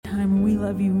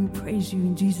love you. We praise you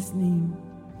in Jesus' name.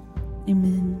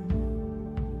 Amen.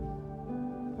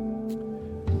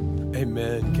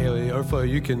 Amen. Kaylee, Overflow,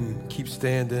 you can keep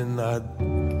standing. I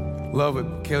love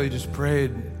what Kaylee just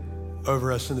prayed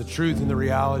over us, and the truth and the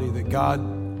reality that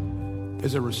God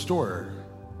is a restorer.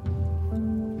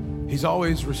 He's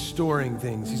always restoring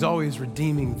things. He's always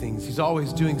redeeming things. He's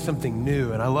always doing something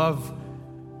new. And I love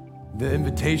the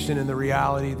invitation and the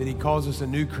reality that he calls us a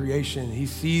new creation. He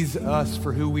sees us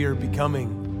for who we are becoming,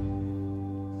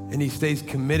 and he stays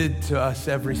committed to us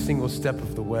every single step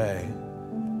of the way.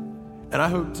 And I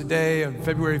hope today, on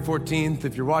February 14th,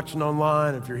 if you're watching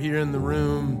online, if you're here in the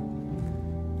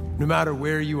room, no matter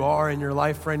where you are in your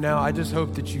life right now, I just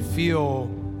hope that you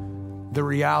feel the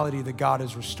reality that God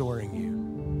is restoring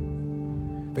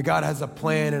you. That God has a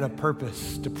plan and a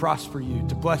purpose to prosper you,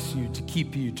 to bless you, to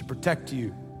keep you, to protect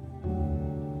you,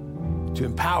 to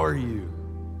empower you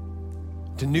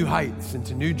to new heights and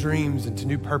to new dreams and to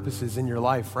new purposes in your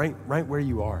life, right where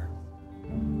you are.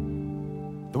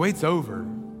 The wait's over.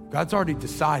 God's already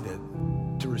decided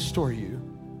to restore you.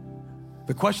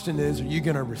 The question is, are you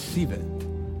gonna receive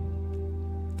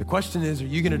it? The question is, are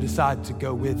you gonna decide to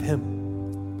go with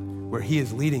him where he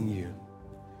is leading you?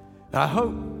 And I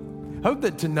hope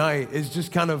that tonight is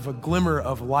just kind of a glimmer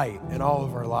of light in all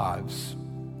of our lives.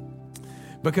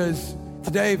 Because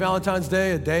today, Valentine's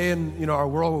Day, a day in our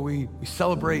world where we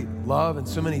celebrate love and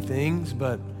so many things,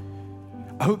 but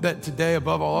I hope that today,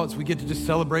 above all else, we get to just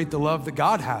celebrate the love that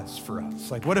God has for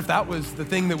us. Like, what if that was the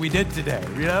thing that we did today?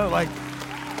 Like,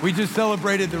 we just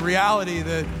celebrated the reality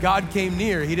that God came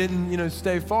near. He didn't,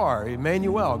 stay far.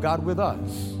 Emmanuel, God with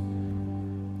us.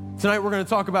 Tonight, we're going to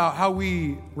talk about how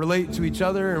we relate to each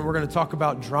other, and we're going to talk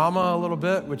about drama a little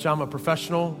bit, which I'm a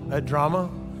professional at drama.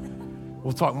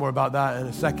 We'll talk more about that in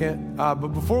a second. But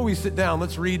before we sit down,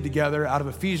 let's read together out of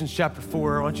Ephesians chapter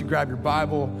 4. Why don't you grab your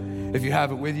Bible if you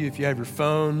have it with you, if you have your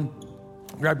phone,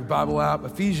 grab your Bible app.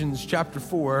 Ephesians chapter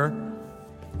 4,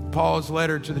 Paul's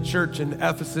letter to the church in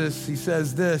Ephesus. He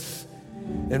says this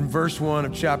in verse 1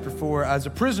 of chapter 4, as a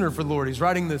prisoner for the Lord. He's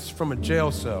writing this from a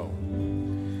jail cell.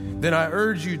 Then I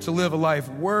urge you to live a life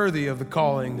worthy of the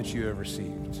calling that you have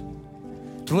received.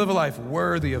 To live a life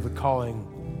worthy of the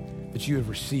calling that you have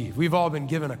received. We've all been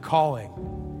given a calling.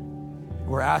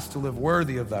 We're asked to live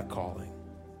worthy of that calling.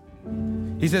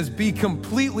 He says, be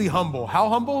completely humble. How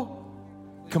humble?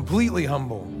 Completely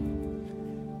humble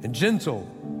and gentle.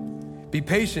 Be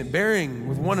patient, bearing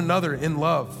with one another in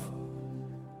love.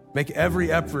 Make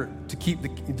every effort to keep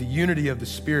the unity of the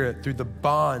Spirit through the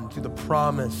bond, through the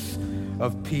promise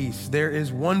of peace. There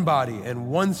is one body and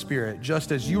one Spirit,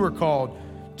 just as you were called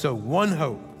to one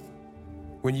hope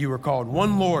when you were called,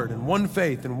 one Lord and one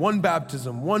faith and one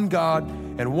baptism, one God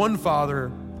and one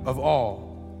Father of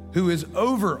all, who is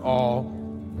over all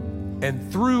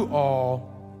and through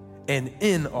all and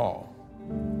in all.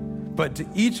 But to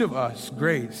each of us,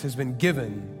 grace has been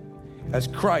given as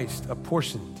Christ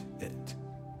apportioned it.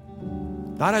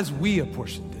 Not as we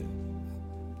apportioned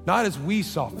it, not as we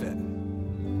saw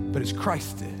fit, but as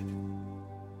Christ did.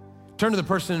 Turn to the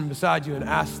person beside you and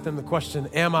ask them the question,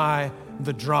 am I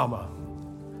the drama?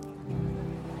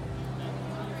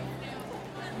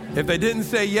 If they didn't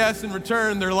say yes in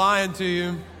return, they're lying to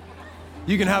you.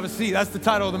 You can have a seat. That's the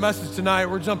title of the message tonight.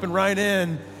 We're jumping right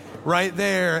in, right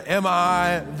there. Am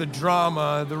I the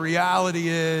drama? The reality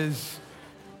is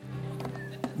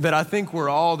that I think we're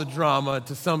all the drama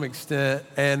to some extent.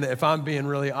 And if I'm being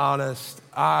really honest,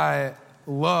 I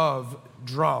love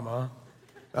drama.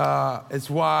 It's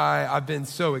why I've been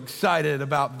so excited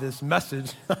about this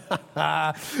message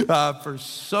for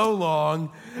so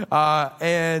long.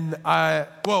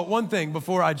 One thing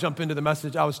before I jump into the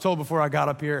message, I was told before I got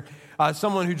up here,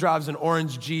 someone who drives an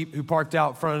orange Jeep who parked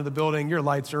out front of the building, your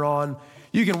lights are on.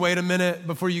 You can wait a minute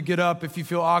before you get up if you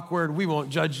feel awkward. We won't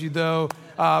judge you though,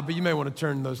 but you may want to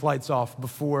turn those lights off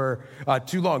before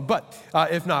too long. But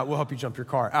if not, we'll help you jump your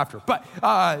car after. But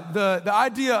the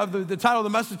idea of the title of the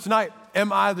message tonight,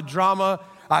 Am I the Drama,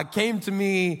 came to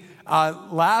me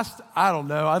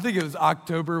I think it was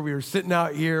October. We were sitting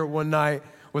out here one night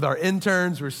with our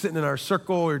interns. We were sitting in our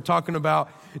circle. We were talking about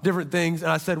different things.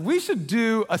 And I said, we should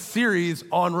do a series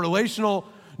on relational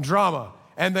drama.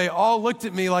 And they all looked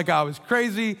at me like I was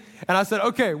crazy. And I said,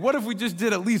 okay, what if we just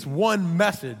did at least one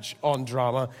message on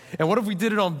drama? And what if we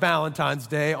did it on Valentine's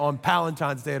Day, on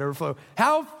Palentine's Day at Overflow?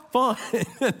 How fun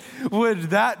would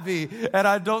that be? And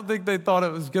I don't think they thought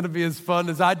it was going to be as fun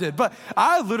as I did. But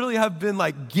I literally have been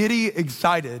like giddy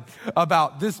excited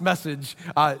about this message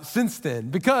since then,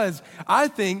 because I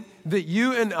think that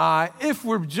you and I, if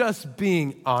we're just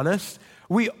being honest,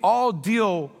 we all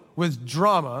deal with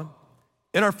drama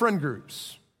in our friend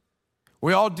groups.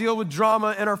 We all deal with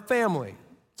drama in our family.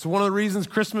 It's one of the reasons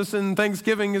Christmas and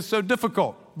Thanksgiving is so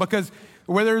difficult, because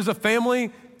where there is a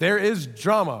family, there is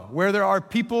drama. Where there are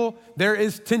people, there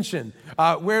is tension.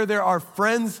 Where there are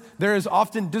friends, there is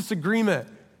often disagreement.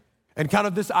 And kind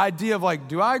of this idea of like,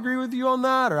 do I agree with you on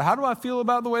that? Or how do I feel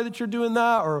about the way that you're doing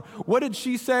that? Or what did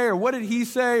she say? Or what did he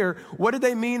say? Or what did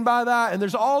they mean by that? And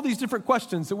there's all these different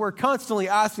questions that we're constantly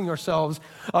asking ourselves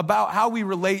about how we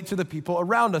relate to the people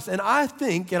around us. And I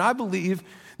think, and I believe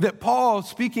that Paul,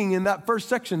 speaking in that first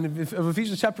section of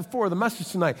Ephesians chapter 4, the message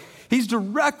tonight, he's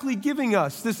directly giving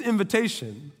us this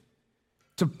invitation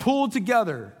to pull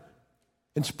together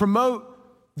and to promote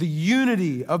the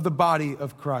unity of the body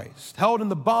of Christ, held in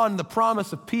the bond, the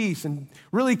promise of peace, and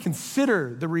really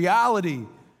consider the reality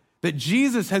that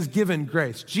Jesus has given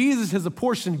grace. Jesus has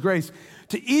apportioned grace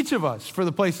to each of us for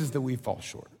the places that we fall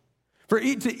short,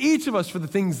 to each of us for the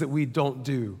things that we don't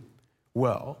do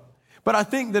well. But I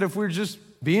think that if we're just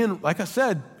being, like I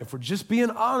said, if we're just being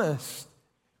honest,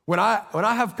 when I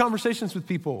have conversations with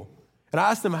people and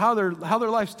I ask them how their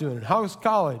life's doing and how's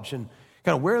college and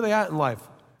kind of where are they at in life,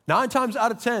 9 times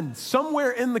out of 10,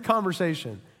 somewhere in the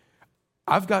conversation,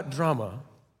 I've got drama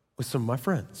with some of my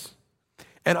friends.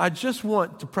 And I just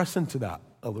want to press into that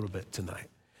a little bit tonight.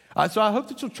 So I hope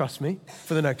that you'll trust me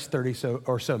for the next 30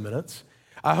 or so minutes.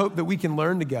 I hope that we can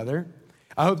learn together.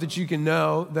 I hope that you can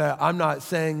know that I'm not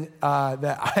saying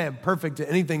that I am perfect at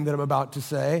anything that I'm about to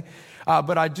say,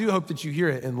 but I do hope that you hear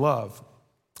it in love.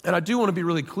 And I do want to be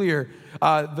really clear,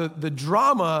 the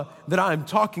drama that I'm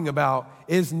talking about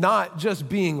is not just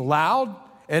being loud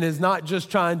and is not just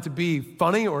trying to be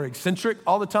funny or eccentric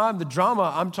all the time. The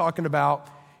drama I'm talking about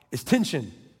is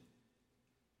tension.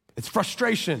 It's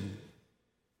frustration.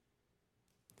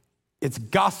 It's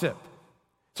gossip.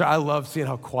 So I love seeing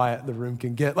how quiet the room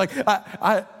can get. Like,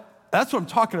 that's what I'm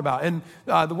talking about. And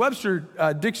the Webster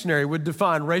Dictionary would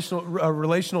define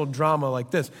relational drama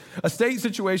like this: a state,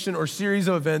 situation, or series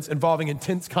of events involving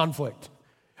intense conflict.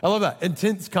 I love that,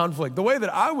 intense conflict. The way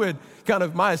that I would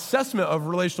my assessment of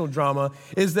relational drama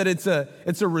is that it's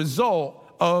a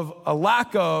result of a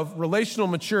lack of relational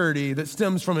maturity that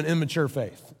stems from an immature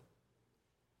faith.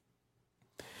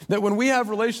 That when we have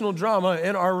relational drama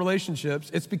in our relationships,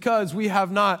 it's because we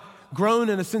have not grown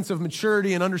in a sense of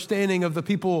maturity and understanding of the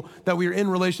people that we are in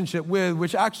relationship with,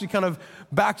 which actually kind of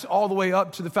backs all the way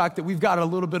up to the fact that we've got a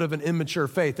little bit of an immature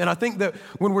faith. And I think that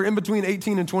when we're in between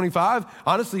 18 and 25,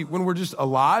 honestly, when we're just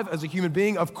alive as a human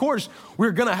being, of course,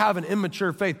 we're gonna have an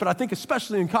immature faith. But I think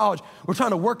especially in college, we're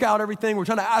trying to work out everything. We're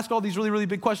trying to ask all these really, really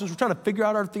big questions. We're trying to figure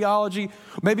out our theology.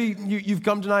 Maybe you've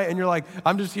come tonight and you're like,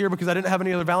 I'm just here because I didn't have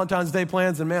any other Valentine's Day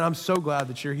plans. And man, I'm so glad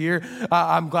that you're here.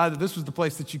 I'm glad that this was the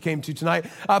place that you came to tonight.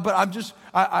 But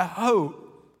I hope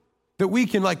that we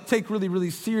can take really,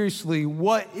 really seriously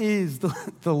what is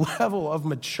the level of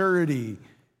maturity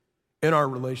in our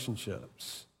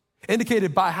relationships,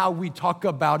 indicated by how we talk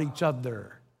about each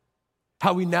other,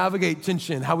 how we navigate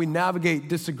tension, how we navigate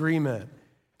disagreement,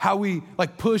 how we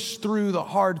push through the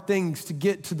hard things to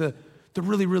get to the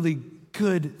really, really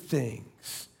good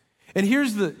things. And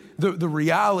here's the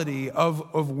reality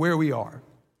of where we are,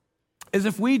 is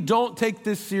if we don't take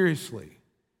this seriously,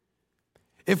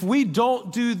 if we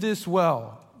don't do this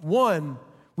well, 1,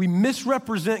 we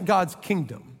misrepresent God's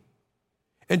kingdom,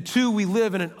 and 2, we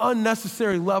live in an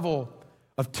unnecessary level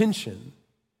of tension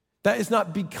that is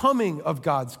not becoming of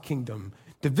God's kingdom.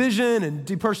 Division and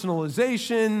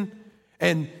depersonalization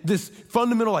and this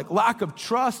fundamental lack of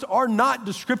trust are not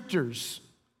descriptors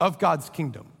of God's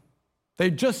kingdom.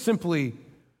 They just simply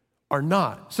are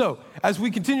not. So as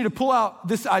we continue to pull out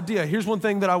this idea, here's one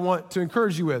thing that I want to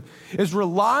encourage you with, is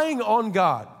relying on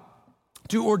God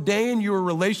to ordain your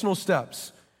relational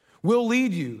steps will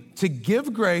lead you to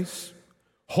give grace,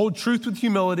 hold truth with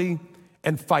humility,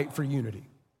 and fight for unity.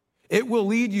 It will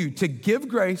lead you to give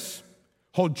grace,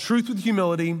 hold truth with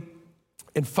humility,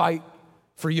 and fight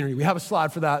for unity. We have a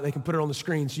slide for that. They can put it on the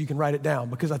screen so you can write it down,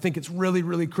 because I think it's really,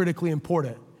 really critically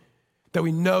important that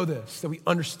we know this, that we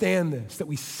understand this, that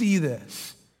we see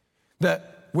this,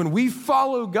 that when we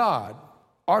follow God,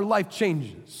 our life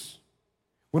changes.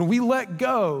 When we let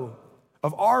go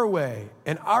of our way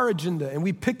and our agenda and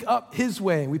we pick up his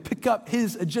way and we pick up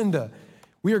his agenda,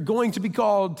 we are going to be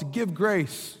called to give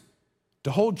grace,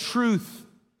 to hold truth.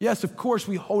 Yes, of course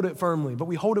we hold it firmly, but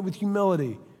we hold it with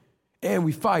humility and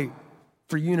we fight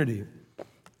for unity.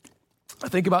 I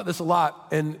think about this a lot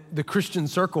in the Christian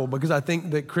circle, because I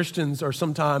think that Christians are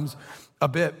sometimes a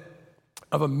bit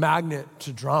of a magnet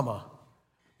to drama,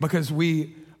 because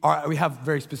we we have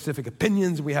very specific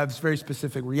opinions, we have very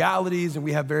specific realities, and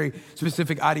we have very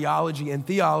specific ideology and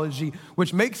theology,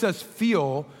 which makes us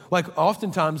feel like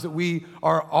oftentimes that we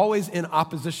are always in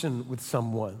opposition with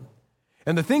someone.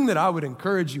 And the thing that I would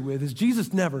encourage you with is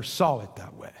Jesus never saw it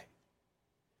that way.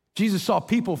 Jesus saw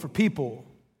people for people.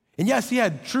 And yes, he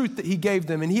had truth that he gave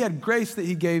them, and he had grace that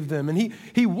he gave them, and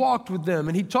he walked with them,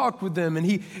 and he talked with them, and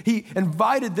he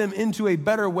invited them into a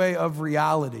better way of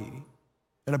reality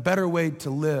and a better way to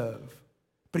live.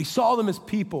 But he saw them as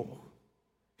people.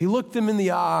 He looked them in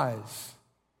the eyes.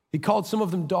 He called some of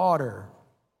them daughter,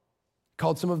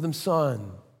 called some of them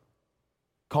son,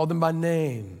 called them by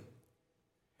name.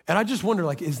 And I just wonder,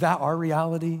 like, is that our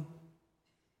reality?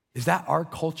 Is that our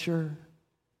culture?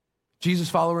 Jesus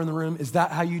follower in the room, is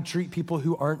that how you treat people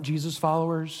who aren't Jesus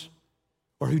followers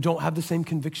or who don't have the same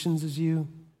convictions as you?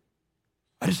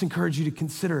 I just encourage you to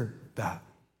consider that.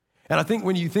 And I think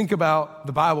when you think about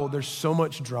the Bible, there's so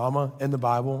much drama in the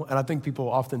Bible, and I think people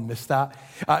often miss that.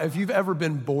 If you've ever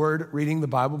been bored reading the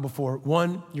Bible before,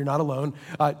 one, you're not alone.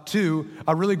 Two,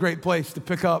 a really great place to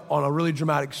pick up on a really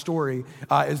dramatic story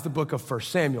is the book of 1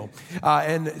 Samuel.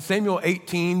 And Samuel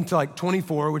 18 to like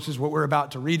 24, which is what we're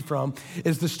about to read from,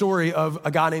 is the story of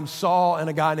a guy named Saul and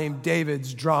a guy named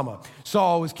David's drama.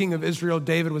 Saul was king of Israel.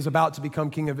 David was about to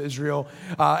become king of Israel.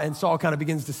 And Saul kind of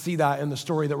begins to see that in the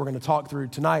story that we're going to talk through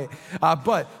tonight.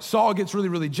 But Saul gets really,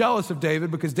 really jealous of David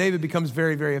because David becomes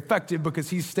very, very effective because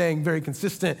he's staying very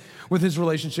consistent with his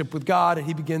relationship with God, and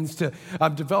he begins to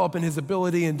develop in his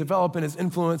ability and develop in his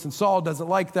influence, and Saul doesn't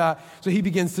like that, so he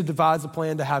begins to devise a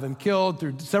plan to have him killed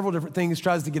through several different things,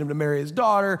 tries to get him to marry his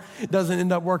daughter. It doesn't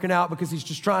end up working out because he's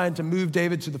just trying to move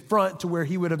David to the front to where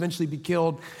he would eventually be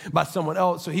killed by someone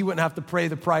else, so he wouldn't have to pay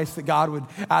the price that God would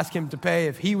ask him to pay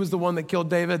if he was the one that killed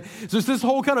David. So it's this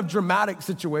whole kind of dramatic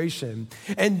situation.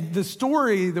 And the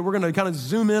story that we're going to kind of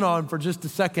zoom in on for just a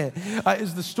second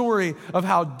is the story of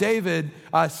how David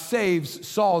saves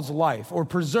Saul's life or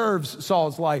preserves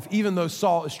Saul's life, even though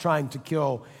Saul is trying to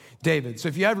kill David. So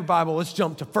if you have your Bible, let's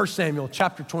jump to 1 Samuel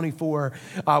chapter 24.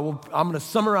 I'm going to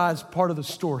summarize part of the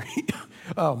story.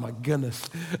 Oh my goodness.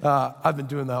 I've been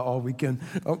doing that all weekend.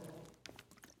 I'm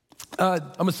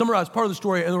going to summarize part of the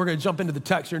story, and then we're going to jump into the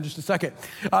text here in just a second.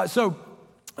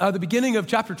 The beginning of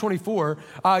chapter 24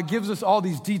 gives us all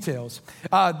these details.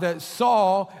 That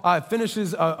Saul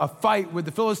finishes a fight with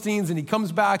the Philistines, and he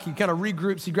comes back, he kind of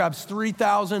regroups, he grabs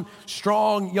 3,000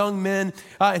 strong young men,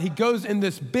 and he goes in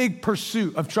this big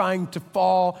pursuit of trying to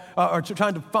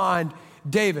find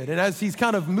David. And as he's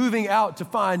kind of moving out to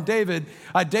find David,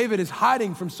 David is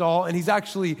hiding from Saul, and he's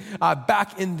actually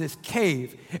back in this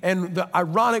cave. And the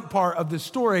ironic part of this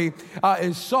story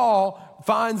is Saul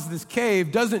finds this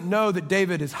cave, doesn't know that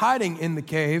David is hiding in the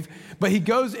cave, but he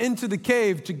goes into the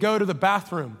cave to go to the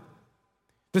bathroom.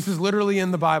 This is literally in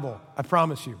the Bible, I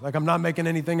promise you. Like, I'm not making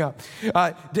anything up.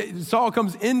 Saul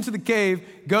comes into the cave,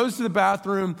 goes to the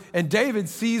bathroom, and David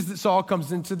sees that Saul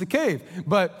comes into the cave.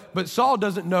 But Saul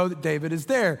doesn't know that David is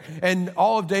there. And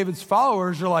all of David's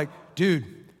followers are like, dude,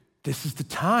 this is the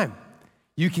time.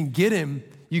 You can get him,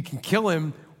 you can kill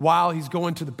him while he's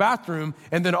going to the bathroom,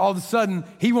 and then all of a sudden,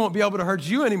 he won't be able to hurt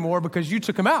you anymore because you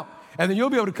took him out. And then you'll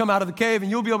be able to come out of the cave,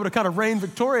 and you'll be able to kind of reign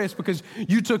victorious because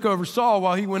you took over Saul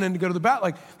while he went in to go to the bath.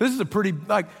 Like, this is a pretty,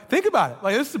 think about it.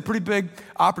 Like, this is a pretty big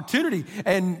opportunity.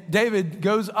 And David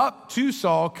goes up to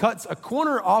Saul, cuts a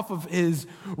corner off of his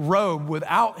robe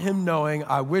without him knowing.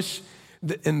 I wish,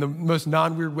 in the most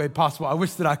non-weird way possible, I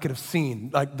wish that I could have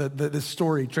seen this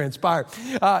story transpire.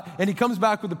 And he comes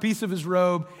back with a piece of his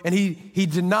robe, and he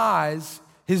denies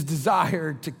his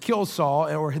desire to kill Saul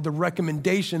or the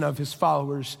recommendation of his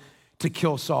followers to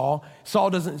kill Saul. Saul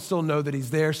doesn't still know that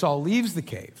he's there. Saul leaves the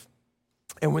cave.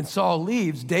 And when Saul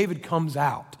leaves, David comes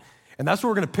out. And that's what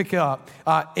we're going to pick up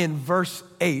in verse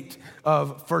 8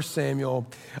 of 1 Samuel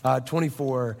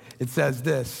 24. It says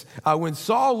this: when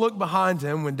Saul looked behind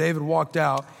him, when David walked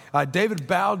out, David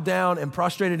bowed down and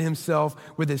prostrated himself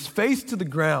with his face to the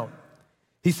ground.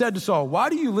 He said to Saul, "Why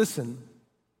do you listen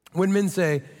when men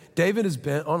say, 'David is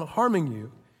bent on harming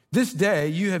you'? This day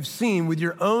you have seen with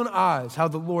your own eyes how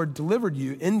the Lord delivered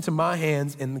you into my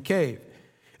hands in the cave.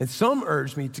 And some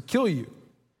urged me to kill you,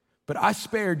 but I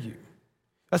spared you.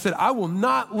 I said, I will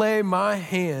not lay my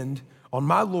hand on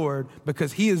my Lord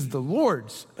because he is the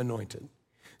Lord's anointed.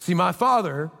 See, my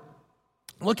father,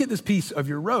 look at this piece of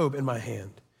your robe in my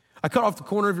hand. I cut off the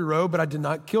corner of your robe, but I did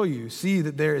not kill you. See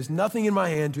that there is nothing in my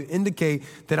hand to indicate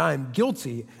that I am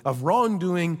guilty of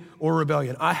wrongdoing or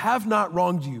rebellion. I have not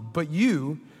wronged you, but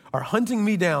you are hunting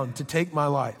me down to take my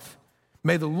life.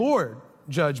 May the Lord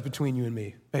judge between you and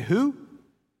me." May who?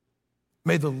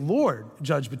 May the Lord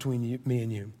judge between me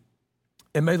and you.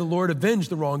 And may the Lord avenge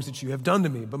the wrongs that you have done to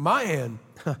me. But my hand,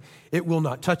 it will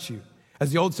not touch you.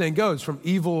 As the old saying goes, from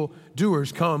evil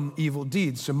doers come evil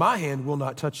deeds. So my hand will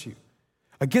not touch you.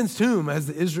 Against whom has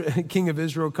the king of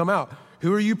Israel come out?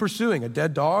 Who are you pursuing? A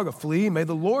dead dog, a flea? May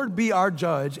the Lord be our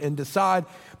judge and decide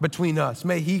between us.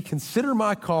 May he consider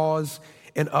my cause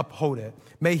and uphold it.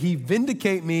 May he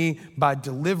vindicate me by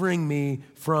delivering me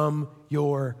from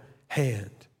your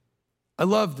hand. I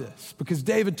love this because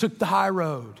David took the high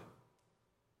road.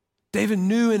 David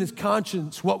knew in his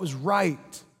conscience what was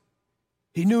right.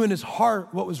 He knew in his heart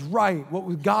what was right,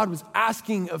 what God was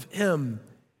asking of him,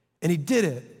 and he did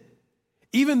it.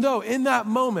 Even though in that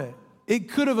moment, it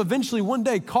could have eventually one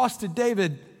day costed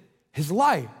David his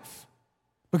life.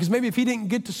 Because maybe if he didn't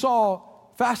get to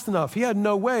Saul fast enough, he had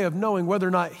no way of knowing whether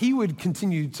or not he would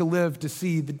continue to live to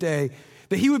see the day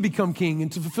that he would become king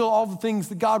and to fulfill all the things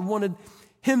that God wanted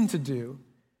him to do.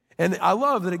 And I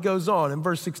love that it goes on in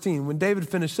verse 16. When David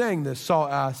finished saying this, Saul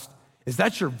asked, "Is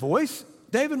that your voice,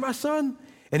 David, my son?"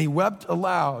 And he wept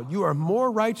aloud. "You are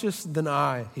more righteous than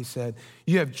I," he said.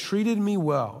 "You have treated me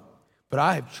well, but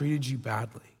I have treated you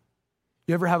badly."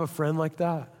 You ever have a friend like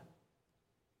that?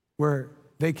 Where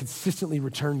they consistently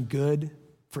return good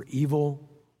for evil?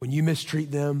 When you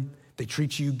mistreat them, they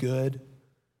treat you good?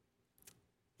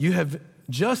 You have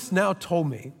just now told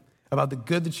me about the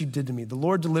good that you did to me. The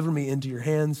Lord delivered me into your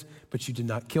hands, but you did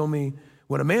not kill me.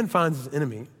 When a man finds his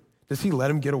enemy, does he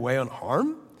let him get away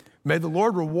unharmed? May the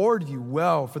Lord reward you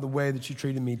well for the way that you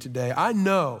treated me today. I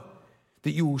know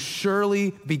that you will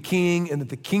surely be king and that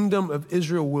the kingdom of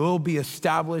Israel will be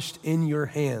established in your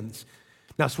hands.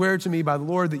 Now swear to me by the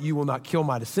Lord that you will not kill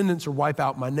my descendants or wipe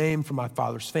out my name from my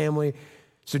father's family.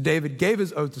 So David gave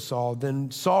his oath to Saul.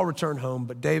 Then Saul returned home,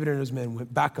 but David and his men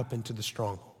went back up into the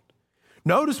stronghold.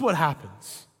 Notice what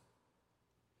happens.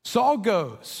 Saul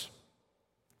goes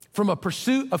from a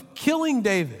pursuit of killing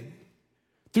David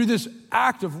through this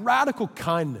act of radical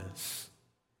kindness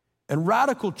and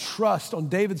radical trust on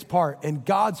David's part and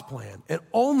God's plan, and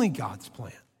only God's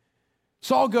plan.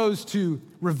 Saul goes to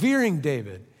revering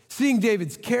David, seeing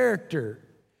David's character,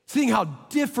 seeing how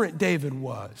different David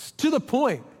was, to the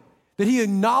point that he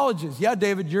acknowledges, yeah,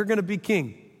 David, you're gonna be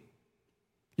king.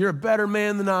 You're a better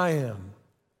man than I am.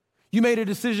 You made a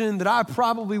decision that I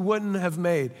probably wouldn't have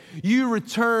made. You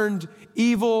returned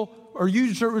evil, or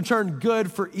you returned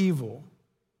good for evil.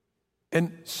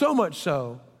 And so much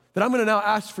so that I'm gonna now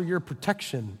ask for your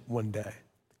protection one day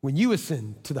when you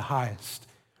ascend to the highest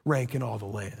rank in all the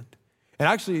land. And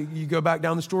actually, you go back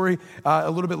down the story a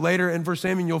little bit later in 1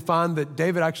 Samuel, you'll find that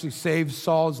David actually saves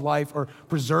Saul's life or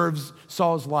preserves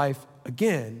Saul's life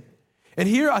again. And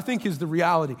here I think is the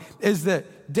reality, is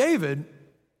that David,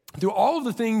 through all of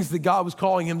the things that God was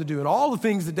calling him to do and all the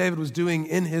things that David was doing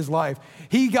in his life,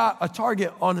 he got a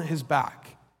target on his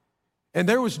back. And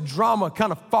there was drama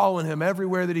kind of following him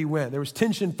everywhere that he went. There was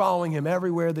tension following him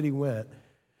everywhere that he went.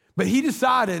 But he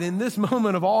decided in this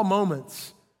moment of all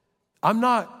moments, I'm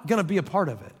not gonna be a part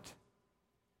of it.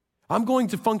 I'm going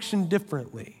to function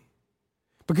differently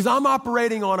because I'm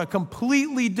operating on a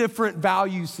completely different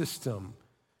value system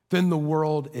than the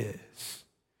world is.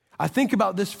 I think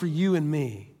about this for you and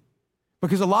me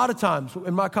because a lot of times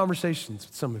in my conversations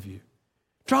with some of you,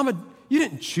 drama, you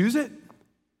didn't choose it.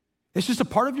 It's just a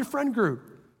part of your friend group.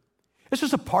 It's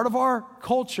just a part of our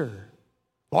culture.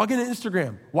 Log into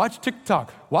Instagram, watch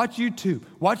TikTok, watch YouTube,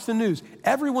 watch the news.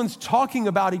 Everyone's talking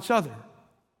about each other,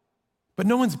 but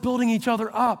no one's building each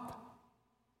other up.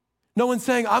 No one's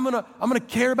saying, I'm gonna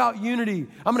care about unity.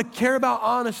 I'm gonna care about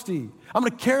honesty. I'm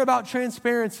gonna care about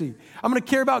transparency. I'm gonna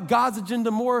care about God's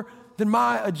agenda more than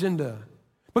my agenda.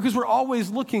 Because we're always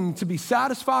looking to be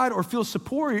satisfied or feel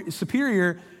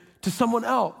superior to someone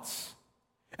else.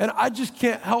 And I just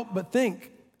can't help but think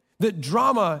that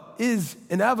drama is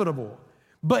inevitable,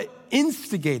 but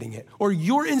instigating it or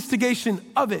your instigation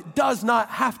of it does not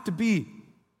have to be.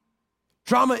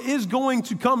 Drama is going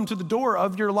to come to the door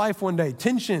of your life one day.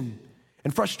 Tension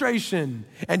and frustration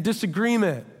and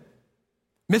disagreement,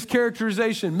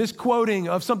 mischaracterization, misquoting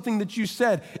of something that you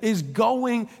said is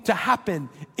going to happen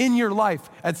in your life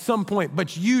at some point,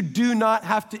 but you do not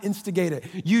have to instigate it.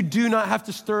 You do not have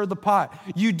to stir the pot.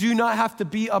 You do not have to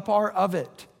be a part of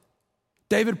it.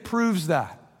 David proves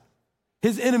that.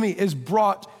 His enemy is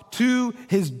brought to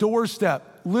his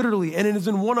doorstep, literally, and it is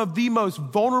in one of the most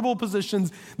vulnerable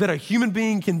positions that a human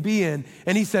being can be in,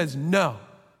 and he says, no,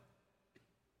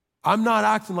 I'm not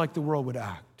acting like the world would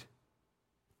act.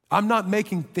 I'm not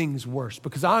making things worse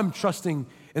because I'm trusting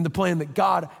in the plan that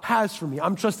God has for me.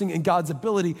 I'm trusting in God's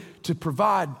ability to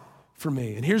provide for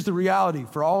me. And here's the reality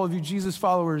for all of you Jesus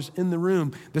followers in the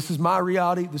room. This is my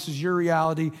reality. This is your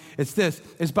reality. It's this.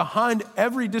 It's behind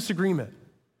every disagreement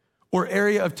or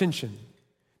area of tension,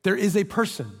 there is a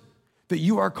person that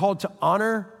you are called to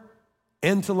honor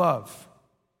and to love.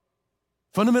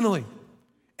 Fundamentally,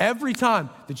 every time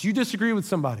that you disagree with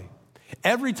somebody,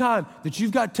 every time that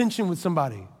you've got tension with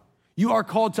somebody, you are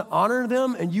called to honor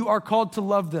them and you are called to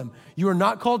love them. You are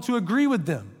not called to agree with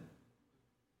them,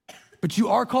 but you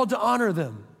are called to honor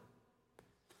them.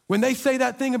 When they say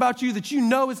that thing about you that you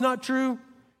know is not true,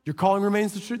 your calling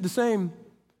remains the same.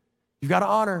 You've got to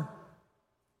honor.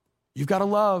 You've got to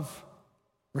love.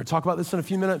 We're going to talk about this in a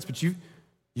few minutes, but you've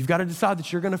got to decide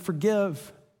that you're going to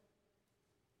forgive,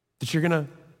 that you're going to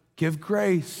give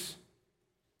grace,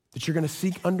 that you're going to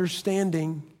seek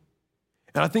understanding.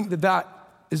 And I think that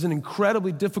is an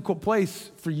incredibly difficult place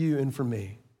for you and for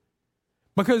me.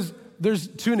 Because there's,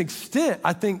 to an extent,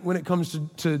 I think when it comes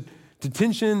to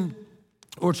tension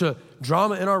or to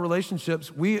drama in our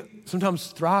relationships, we sometimes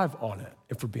thrive on it,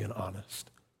 if we're being honest.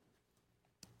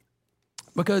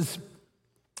 Because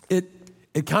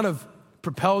it kind of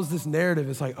propels this narrative.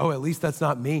 It's like, oh, at least that's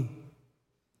not me,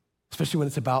 especially when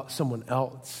it's about someone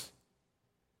else.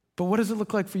 But what does it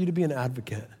look like for you to be an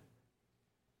advocate?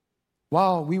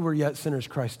 While we were yet sinners,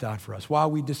 Christ died for us. While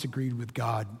we disagreed with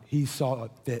God, he saw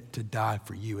it fit to die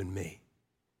for you and me.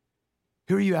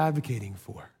 Who are you advocating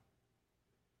for?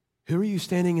 Who are you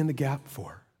standing in the gap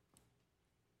for?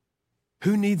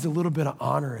 Who needs a little bit of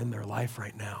honor in their life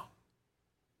right now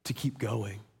to keep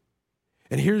going?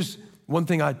 And here's one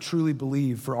thing I truly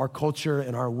believe for our culture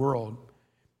and our world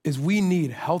is we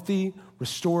need healthy,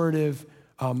 restorative,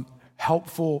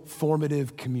 helpful,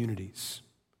 formative communities.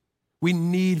 We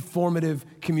need formative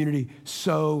community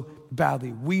so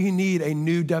badly. We need a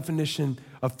new definition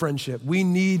of friendship. We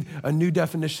need a new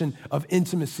definition of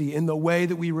intimacy in the way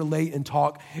that we relate and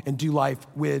talk and do life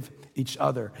with each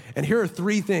other. And here are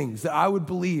 3 things that I would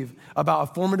believe about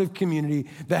a formative community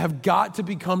that have got to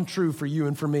become true for you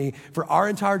and for me, for our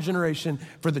entire generation,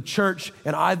 for the church,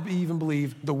 and I even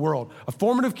believe the world. A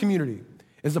formative community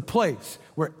is a place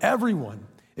where everyone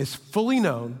is fully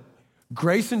known,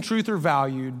 grace and truth are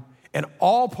valued, and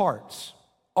all parts,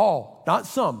 not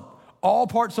some, all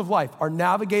parts of life are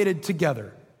navigated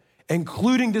together,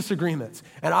 including disagreements.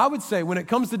 And I would say when it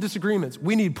comes to disagreements,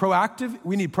 we need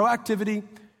proactivity,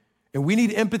 and we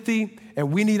need empathy,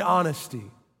 and we need honesty.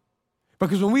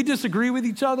 Because when we disagree with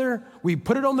each other, we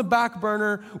put it on the back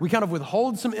burner, we kind of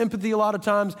withhold some empathy a lot of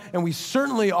times, and we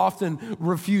certainly often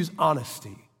refuse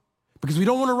honesty because we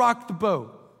don't want to rock the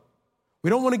boat. We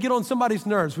don't want to get on somebody's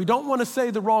nerves. We don't want to say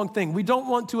the wrong thing. We don't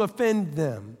want to offend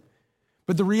them.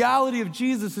 But the reality of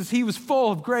Jesus is he was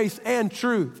full of grace and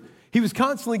truth. He was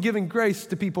constantly giving grace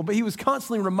to people, but he was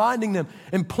constantly reminding them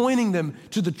and pointing them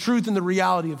to the truth and the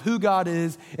reality of who God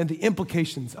is and the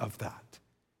implications of that.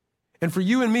 And for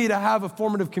you and me to have a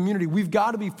formative community, we've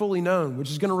got to be fully known,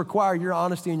 which is going to require your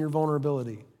honesty and your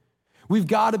vulnerability. We've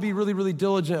got to be really, really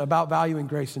diligent about valuing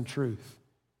grace and truth.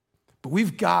 But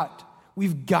we've got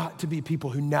to be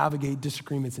people who navigate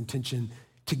disagreements and tension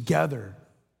together,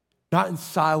 not in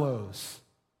silos,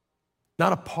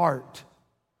 not apart.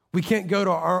 We can't go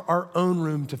to our own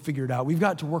room to figure it out. We've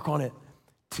got to work on it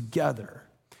together.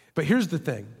 But here's the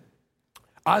thing.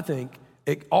 I think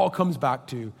it all comes back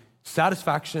to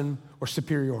satisfaction or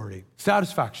superiority.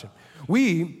 Satisfaction.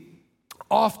 We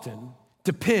often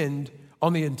depend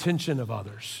on the intention of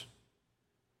others.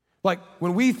 Like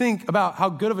when we think about how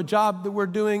good of a job that we're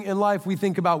doing in life, we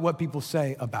think about what people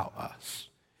say about us.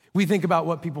 We think about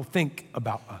what people think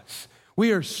about us.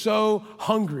 We are so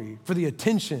hungry for the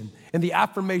attention and the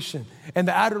affirmation and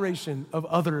the adoration of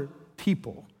other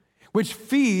people, which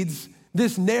feeds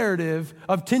this narrative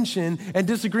of tension and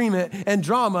disagreement and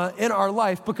drama in our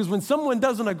life, because when someone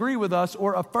doesn't agree with us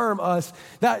or affirm us,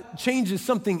 that changes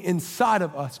something inside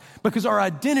of us because our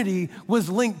identity was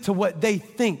linked to what they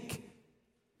think.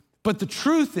 But the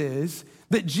truth is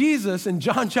that Jesus in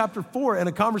John chapter 4, in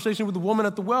a conversation with the woman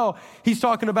at the well, he's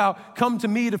talking about come to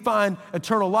me to find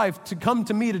eternal life, to come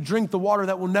to me to drink the water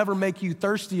that will never make you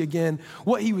thirsty again.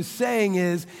 What he was saying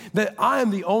is that I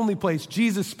am the only place,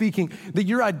 Jesus speaking, that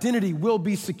your identity will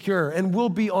be secure and will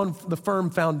be on the firm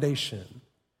foundation,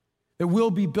 that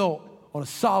will be built on a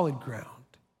solid ground.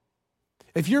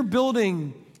 If you're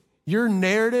building your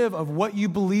narrative of what you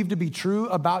believe to be true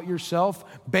about yourself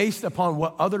based upon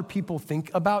what other people think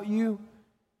about you,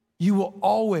 you will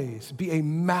always be a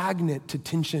magnet to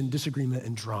tension, disagreement,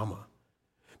 and drama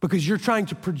because you're trying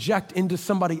to project into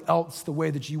somebody else the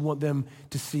way that you want them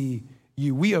to see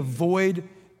you. We avoid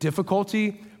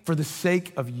difficulty for the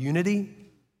sake of unity.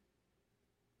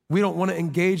 We don't want to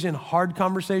engage in hard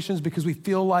conversations because we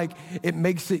feel like it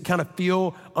makes it kind of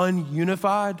feel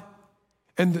ununified.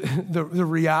 And the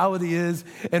reality is,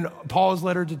 in Paul's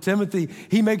letter to Timothy,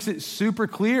 he makes it super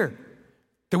clear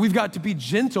that we've got to be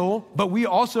gentle, but we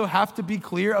also have to be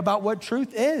clear about what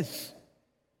truth is.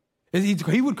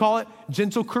 He would call it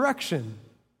gentle correction.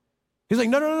 He's like,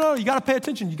 no, you got to pay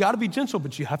attention. You got to be gentle,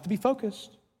 but you have to be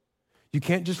focused. You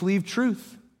can't just leave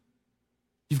truth.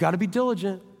 You've got to be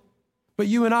diligent. But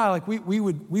you and I, like we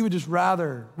would just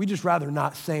rather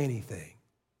not say anything.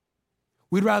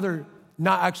 We'd rather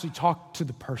not actually talk to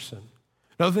the person.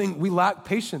 Another thing, we lack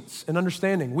patience and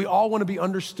understanding. We all want to be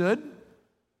understood,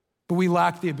 but we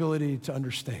lack the ability to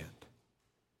understand.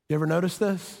 You ever notice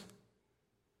this?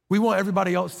 We want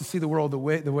everybody else to see the world the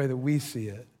way that we see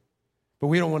it, but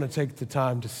we don't want to take the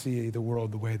time to see the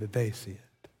world the way that they see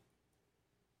it.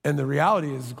 And the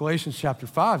reality is Galatians chapter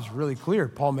 5 is really clear.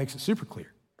 Paul makes it super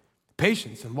clear.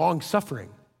 Patience and long suffering,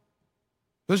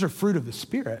 those are fruit of the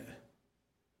Spirit.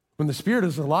 When the Spirit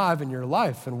is alive in your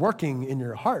life and working in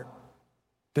your heart,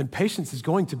 then patience is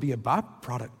going to be a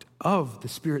byproduct of the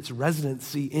Spirit's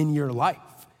residency in your life.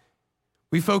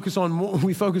 We focus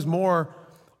more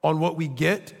on what we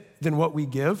get than what we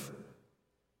give.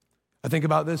 I think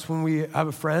about this when we have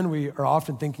a friend, we are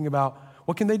often thinking about,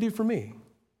 what can they do for me?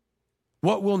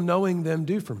 What will knowing them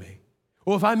do for me?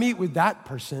 Well, if I meet with that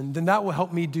person, then that will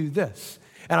help me do this.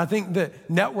 And I think that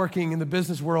networking in the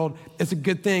business world is a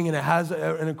good thing and it has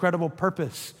an incredible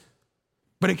purpose.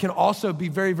 But it can also be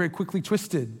very, very quickly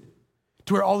twisted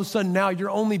to where all of a sudden now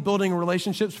you're only building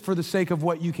relationships for the sake of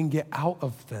what you can get out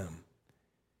of them.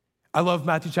 I love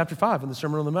Matthew chapter 5 in the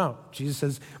Sermon on the Mount. Jesus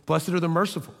says, blessed are the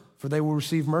merciful, for they will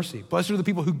receive mercy. Blessed are the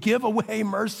people who give away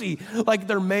mercy like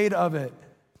they're made of it,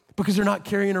 because they're not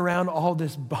carrying around all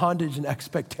this bondage and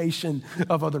expectation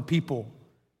of other people.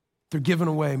 They're giving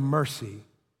away mercy.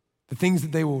 The things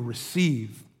that they will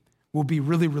receive will be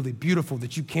really, really beautiful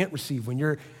that you can't receive when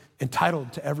you're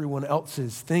entitled to everyone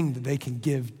else's thing that they can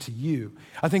give to you.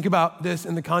 I think about this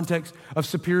in the context of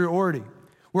superiority.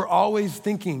 We're always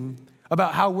thinking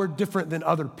about how we're different than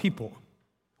other people.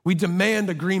 We demand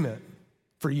agreement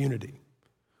for unity.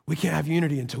 We can't have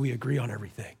unity until we agree on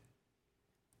everything.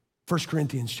 1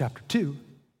 Corinthians chapter 2,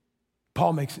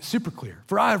 Paul makes it super clear.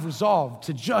 For I have resolved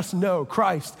to just know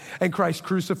Christ and Christ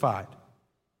crucified.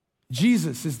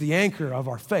 Jesus is the anchor of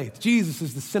our faith. Jesus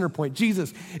is the center point.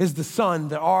 Jesus is the sun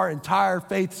that our entire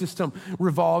faith system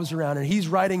revolves around. And he's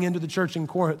writing into the church in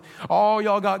Corinth, all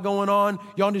y'all got going on,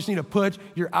 y'all just need to put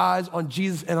your eyes on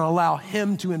Jesus and allow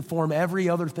him to inform every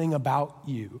other thing about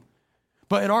you.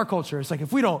 But in our culture, it's like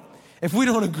if we don't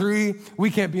agree, we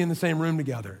can't be in the same room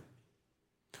together.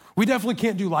 We definitely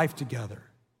can't do life together.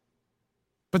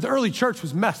 But the early church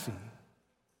was messy.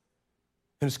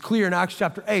 And it's clear in Acts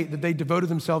chapter 8 that they devoted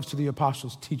themselves to the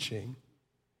apostles' teaching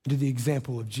and to the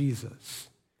example of Jesus.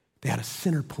 They had a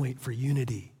center point for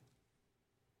unity.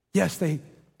 Yes, they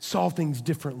saw things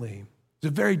differently. It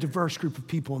was a very diverse group of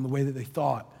people in the way that they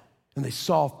thought and they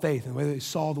saw faith and the way that they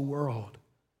saw the world.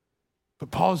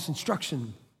 But Paul's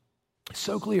instruction is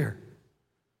so clear.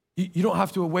 You don't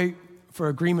have to wait for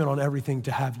agreement on everything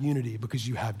to have unity because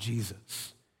you have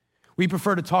Jesus. We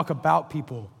prefer to talk about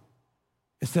people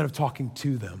instead of talking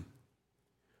to them.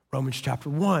 Romans chapter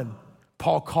 1,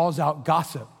 Paul calls out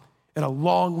gossip and a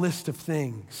long list of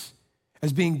things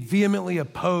as being vehemently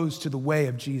opposed to the way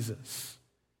of Jesus.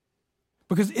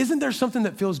 Because isn't there something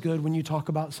that feels good when you talk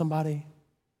about somebody?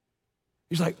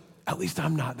 You're like, at least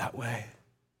I'm not that way.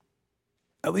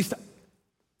 At least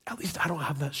I don't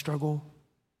have that struggle.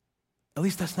 At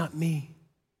least that's not me.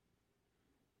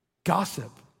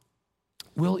 Gossip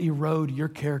will erode your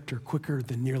character quicker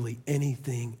than nearly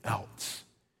anything else.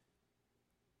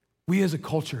 We as a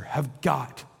culture have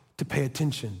got to pay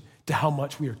attention to how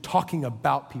much we are talking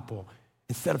about people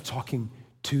instead of talking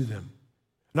to them.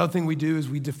 Another thing we do is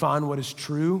we define what is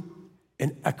true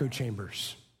in echo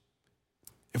chambers.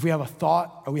 If we have a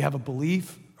thought or we have a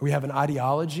belief or we have an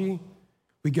ideology,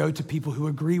 we go to people who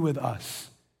agree with us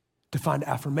to find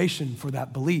affirmation for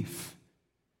that belief.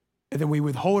 And then we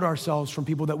withhold ourselves from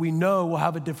people that we know will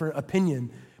have a different opinion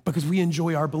because we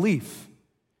enjoy our belief.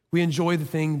 We enjoy the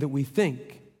thing that we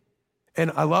think.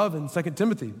 And I love in 2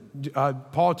 Timothy,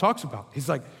 Paul talks about, he's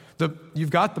like, you've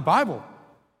got the Bible.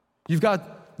 You've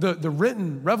got the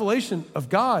written revelation of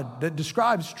God that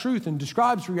describes truth and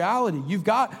describes reality. You've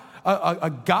got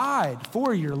a guide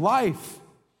for your life.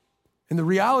 And the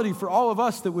reality for all of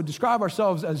us that would describe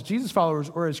ourselves as Jesus followers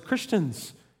or as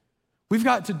Christians, We've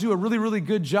got to do a really, really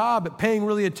good job at paying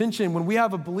really attention when we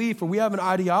have a belief or we have an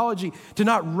ideology to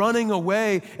not running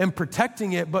away and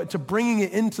protecting it, but to bringing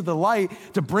it into the light,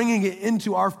 to bringing it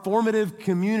into our formative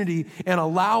community and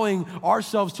allowing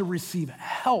ourselves to receive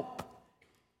help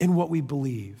in what we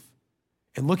believe.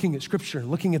 And looking at Scripture and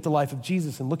looking at the life of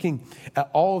Jesus and looking at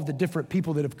all of the different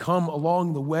people that have come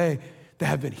along the way that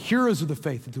have been heroes of the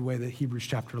faith, the way that Hebrews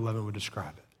chapter 11 would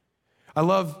describe it. I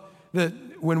love that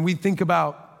when we think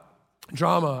about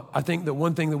drama, I think that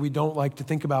one thing that we don't like to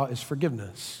think about is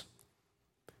forgiveness.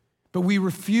 But we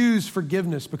refuse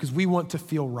forgiveness because we want to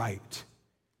feel right.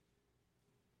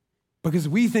 Because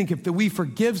we think if we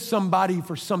forgive somebody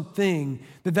for something,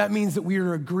 that means that we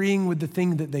are agreeing with the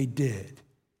thing that they did.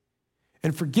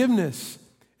 And forgiveness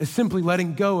is simply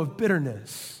letting go of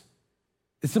bitterness.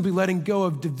 It's simply letting go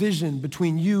of division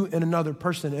between you and another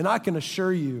person. And I can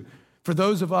assure you, for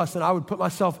those of us, and I would put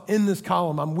myself in this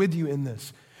column, I'm with you in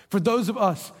this. For those of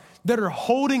us that are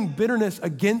holding bitterness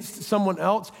against someone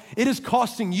else, it is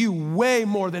costing you way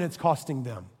more than it's costing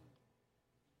them.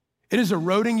 It is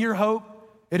eroding your hope.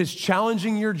 It is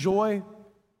challenging your joy.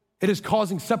 It is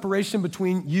causing separation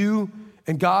between you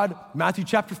and God. Matthew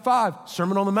chapter 5,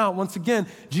 Sermon on the Mount. Once again,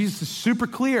 Jesus is super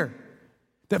clear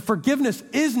that forgiveness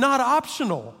is not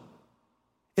optional.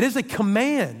 It is a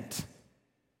command.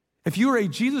 If you are a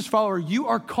Jesus follower, you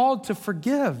are called to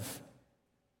forgive.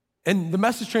 And the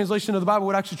Message translation of the Bible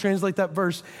would actually translate that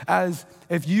verse as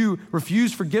if you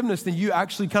refuse forgiveness, then you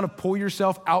actually kind of pull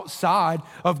yourself outside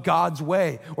of God's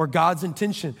way or God's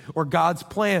intention or God's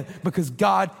plan, because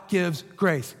God gives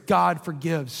grace. God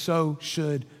forgives. So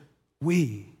should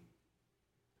we.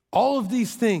 All of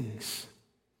these things,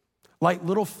 like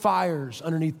little fires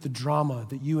underneath the drama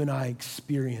that you and I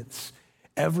experience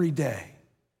every day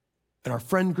in our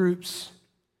friend groups,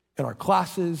 in our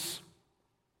classes,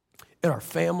 in our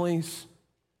families,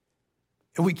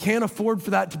 and we can't afford for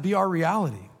that to be our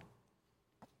reality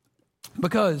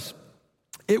because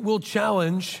it will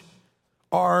challenge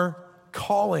our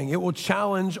calling. It will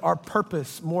challenge our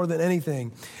purpose more than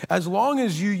anything. As long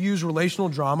as you use relational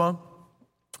drama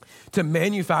to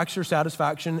manufacture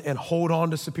satisfaction and hold on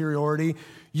to superiority,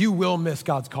 you will miss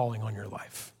God's calling on your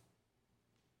life.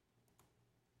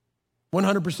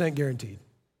 100% guaranteed.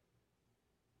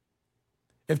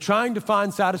 If trying to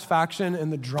find satisfaction in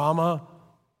the drama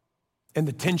and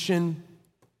the tension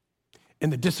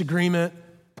and the disagreement,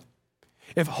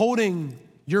 if holding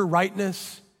your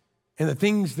rightness and the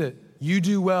things that you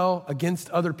do well against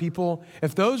other people,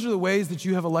 if those are the ways that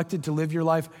you have elected to live your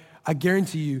life, I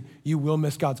guarantee you, you will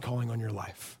miss God's calling on your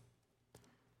life.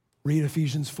 Read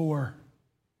Ephesians 4.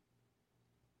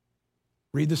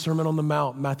 Read the Sermon on the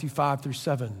Mount, Matthew 5 through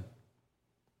 7.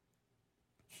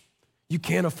 You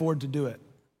can't afford to do it.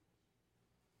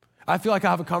 I feel like I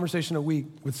have a conversation a week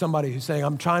with somebody who's saying,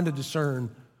 I'm trying to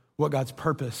discern what God's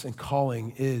purpose and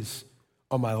calling is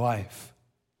on my life.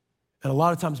 And a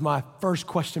lot of times my first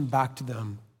question back to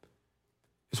them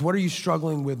is, what are you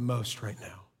struggling with most right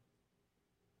now?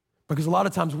 Because a lot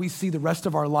of times we see the rest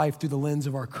of our life through the lens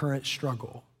of our current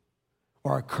struggle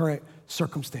or our current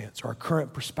circumstance or our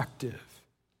current perspective.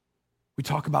 We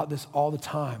talk about this all the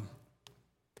time.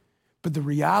 But the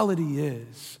reality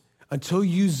is, until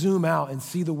you zoom out and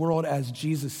see the world as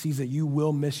Jesus sees it, you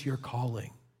will miss your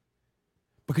calling,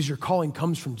 because your calling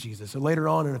comes from Jesus. So later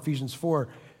on in Ephesians 4,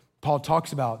 Paul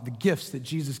talks about the gifts that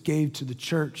Jesus gave to the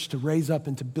church to raise up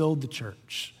and to build the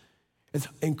church. It's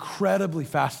incredibly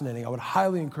fascinating. I would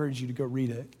highly encourage you to go read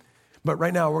it. But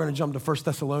right now, we're going to jump to 1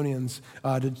 Thessalonians,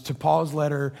 to Paul's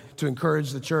letter to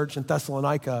encourage the church in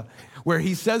Thessalonica, where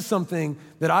he says something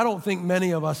that I don't think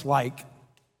many of us like.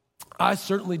 I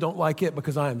certainly don't like it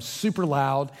because I am super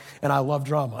loud and I love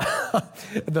drama,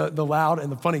 the loud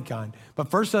and the funny kind.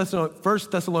 But 1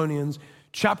 Thessalonians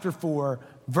chapter 4,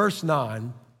 verse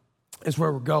 9 is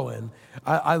where we're going.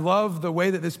 I love the way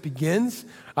that this begins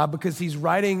because he's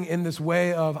writing in this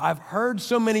way of, I've heard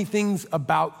so many things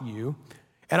about you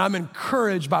and I'm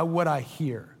encouraged by what I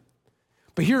hear.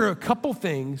 But here are a couple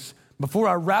things before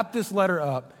I wrap this letter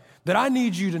up that I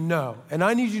need you to know, and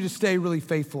I need you to stay really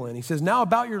faithful in. He says, now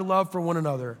about your love for one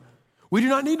another, we do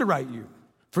not need to write you,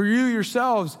 for you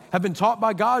yourselves have been taught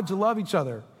by God to love each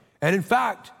other. And in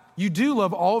fact, you do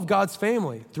love all of God's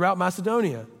family throughout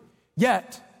Macedonia.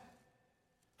 Yet,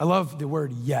 I love the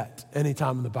word yet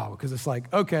anytime in the Bible, because it's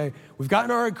like, okay, we've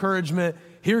gotten our encouragement,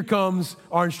 here comes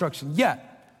our instruction. Yet,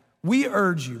 we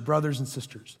urge you, brothers and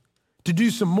sisters, to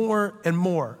do some more and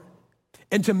more,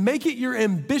 and to make it your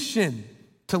ambition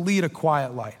to lead a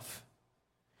quiet life.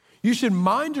 You should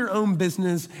mind your own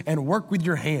business and work with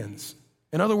your hands.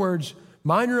 In other words,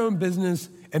 mind your own business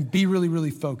and be really,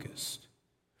 really focused.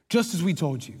 just as we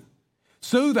told you,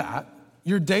 so that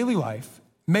your daily life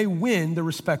may win the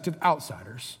respect of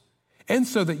outsiders, and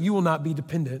so that you will not be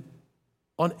dependent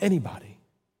on anybody.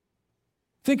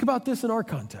 Think about this in our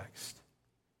context.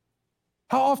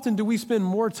 How often do we spend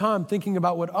more time thinking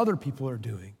about what other people are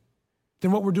doing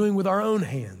than what we're doing with our own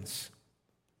hands,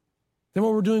 than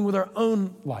what we're doing with our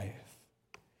own life?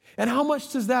 And how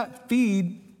much does that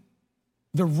feed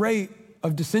the rate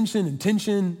of dissension and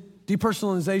tension,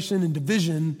 depersonalization and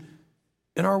division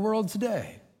in our world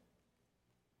today?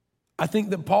 I think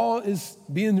that Paul is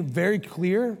being very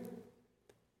clear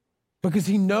because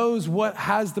he knows what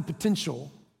has the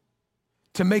potential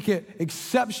to make it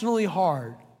exceptionally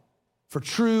hard for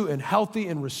true and healthy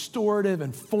and restorative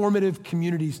and formative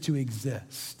communities to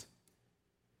exist.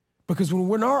 Because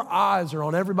when our eyes are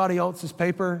on everybody else's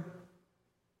paper,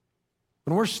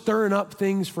 when we're stirring up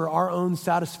things for our own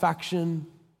satisfaction,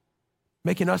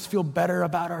 making us feel better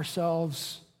about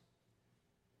ourselves,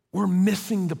 we're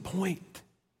missing the point.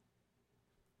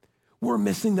 We're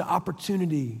missing the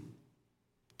opportunity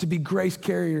to be grace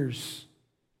carriers,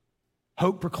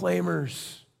 hope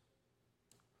proclaimers,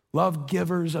 love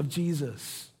givers of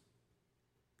Jesus,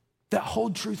 that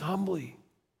hold truth humbly,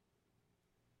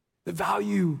 that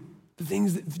value the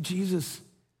things that Jesus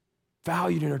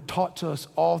valued and are taught to us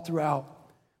all throughout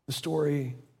the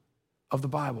story of the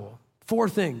Bible. 4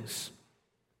 things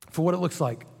for what it looks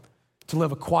like to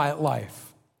live a quiet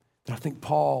life that I think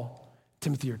Paul,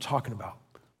 Timothy are talking about.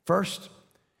 First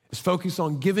is focus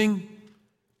on giving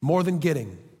more than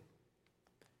getting.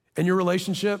 In your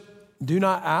relationship, do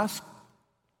not ask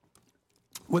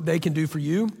what they can do for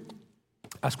you.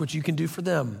 Ask what you can do for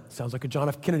them. Sounds like a John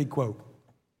F. Kennedy quote.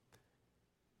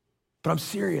 But I'm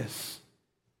serious.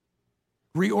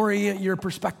 Reorient your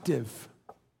perspective.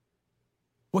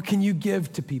 What can you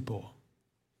give to people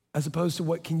as opposed to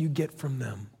what can you get from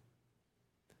them?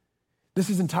 This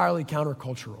is entirely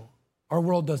countercultural. Our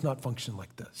world does not function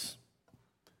like this.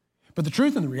 But the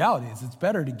truth and the reality is it's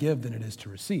better to give than it is to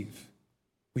receive.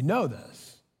 We know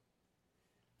this.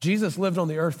 Jesus lived on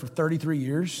the earth for 33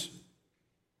 years,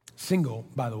 single,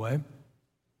 by the way,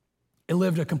 and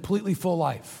lived a completely full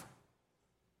life.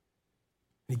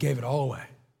 He gave it all away.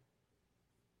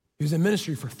 He was in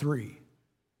ministry for 3.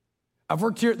 I've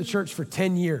worked here at the church for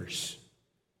 10 years.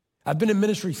 I've been in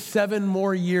ministry 7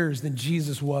 more years than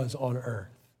Jesus was on earth.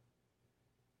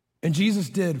 And Jesus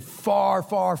did far,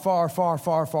 far, far, far,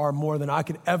 far, far more than I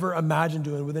could ever imagine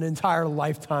doing with an entire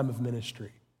lifetime of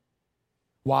ministry.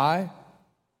 Why?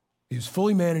 He was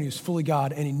fully man and he was fully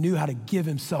God, and he knew how to give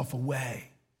himself away.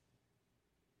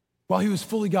 While he was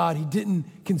fully God, he didn't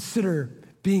consider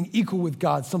being equal with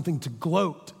God something to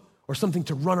gloat or something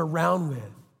to run around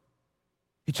with.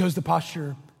 He chose the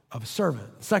posture of a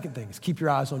servant. The second thing is keep your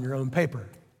eyes on your own paper.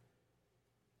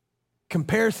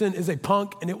 Comparison is a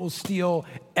punk, and it will steal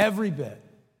every bit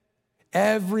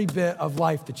of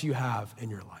life that you have in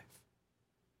your life.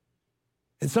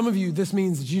 And some of you, this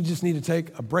means that you just need to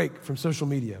take a break from social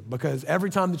media, because every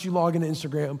time that you log into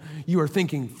Instagram, you are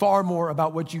thinking far more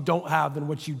about what you don't have than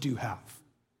what you do have.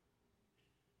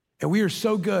 And we are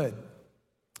so good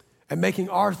at making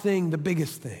our thing the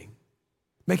biggest thing,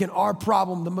 making our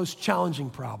problem the most challenging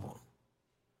problem,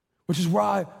 which is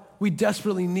why we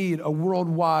desperately need a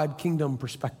worldwide kingdom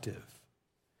perspective.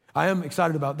 I am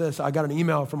excited about this. I got an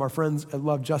email from our friends at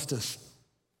Love Justice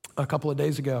a couple of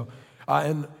days ago.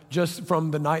 And just from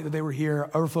the night that they were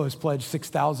here, Overflow has pledged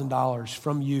 $6,000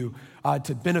 from you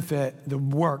to benefit the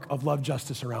work of Love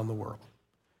Justice around the world.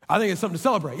 I think it's something to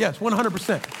celebrate. Yes,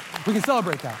 100%. We can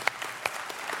celebrate that.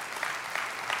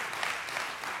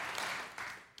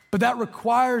 But that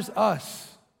requires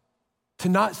us to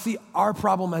not see our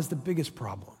problem as the biggest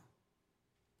problem.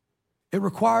 It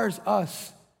requires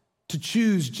us to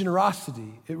choose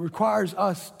generosity. It requires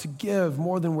us to give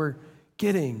more than we're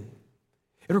getting.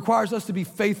 It requires us to be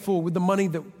faithful with the money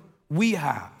that we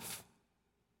have.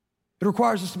 It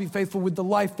requires us to be faithful with the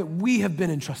life that we have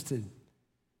been entrusted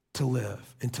to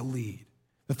live and to lead.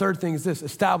 The third thing is this: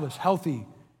 establish healthy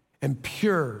and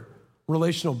pure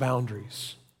relational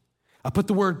boundaries. I put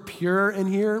the word pure in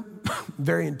here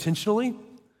very intentionally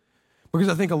because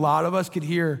I think a lot of us could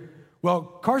hear, well,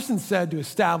 Carson said to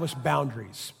establish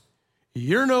boundaries.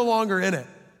 You're no longer in it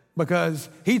because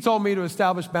he told me to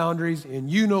establish boundaries and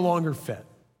you no longer fit.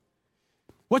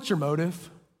 What's your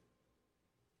motive?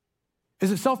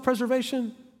 Is it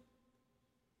self-preservation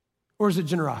or is it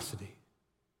generosity?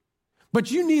 But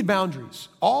you need boundaries.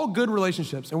 All good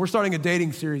relationships, and we're starting a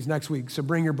dating series next week, so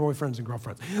bring your boyfriends and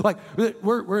girlfriends. Like,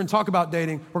 we're going to talk about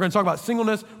dating. We're going to talk about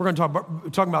singleness. We're going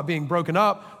to talk about being broken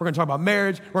up. We're going to talk about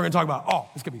marriage. We're going to talk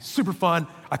about, it's going to be super fun.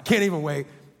 I can't even wait.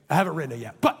 I haven't written it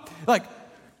yet. But like,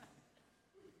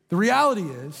 the reality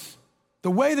is, the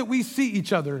way that we see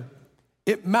each other,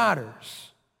 it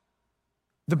matters.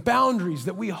 The boundaries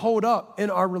that we hold up in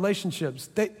our relationships,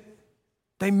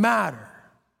 they matter.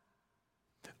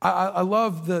 I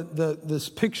love this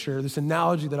picture, this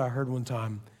analogy that I heard one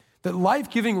time, that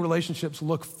life-giving relationships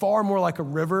look far more like a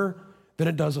river than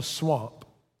it does a swamp.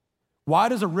 Why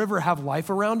does a river have life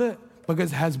around it?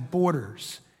 Because it has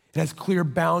borders. It has clear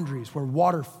boundaries where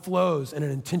water flows in an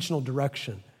intentional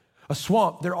direction. A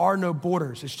swamp, there are no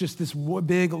borders. It's just this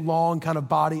big, long kind of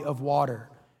body of water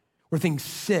where things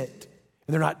sit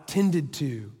and they're not tended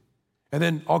to. And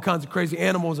then all kinds of crazy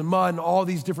animals and mud and all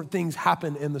these different things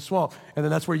happen in the swamp. And then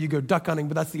that's where you go duck hunting,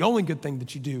 but that's the only good thing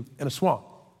that you do in a swamp.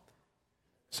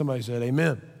 Somebody said,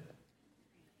 amen.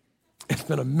 It's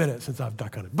been a minute since I've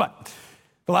duck hunted. But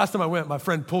the last time I went, my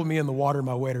friend pulled me in the water,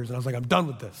 my waders, and I was like, I'm done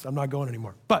with this. I'm not going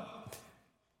anymore. But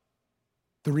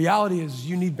the reality is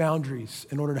you need boundaries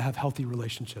in order to have healthy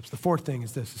relationships. The fourth thing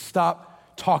is this, is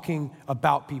stop talking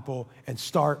about people and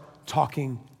start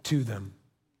talking to them.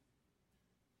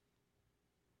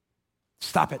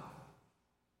 Stop it.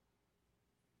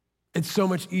 It's so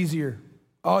much easier.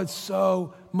 Oh, it's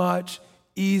so much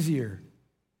easier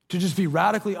to just be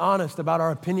radically honest about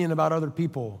our opinion about other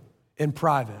people in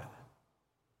private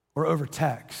or over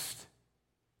text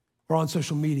or on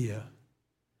social media.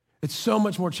 It's so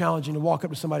much more challenging to walk up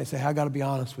to somebody and say, hey, I gotta be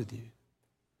honest with you.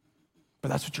 But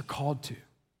that's what you're called to.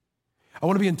 I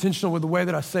wanna be intentional with the way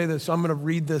that I say this, so I'm gonna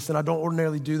read this, and I don't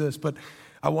ordinarily do this, but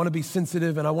I wanna be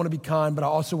sensitive and I wanna be kind, but I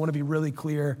also wanna be really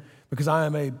clear because I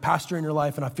am a pastor in your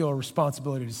life and I feel a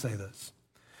responsibility to say this.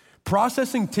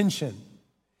 Processing tension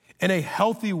in a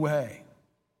healthy way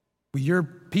with your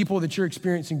people that you're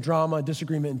experiencing drama,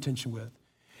 disagreement, and tension with,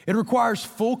 it requires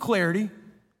full clarity,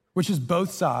 which is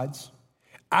both sides,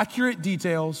 accurate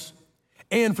details,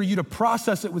 and for you to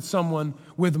process it with someone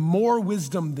with more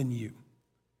wisdom than you.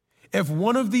 If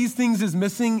one of these things is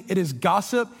missing, it is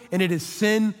gossip and it is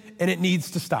sin and it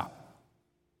needs to stop.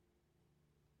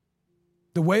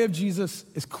 The way of Jesus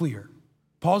is clear.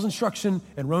 Paul's instruction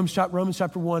in Romans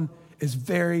chapter 1 is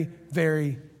very,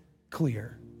 very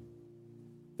clear.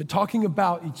 That talking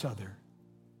about each other,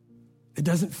 it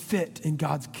doesn't fit in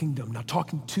God's kingdom. Now,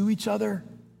 talking to each other,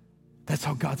 that's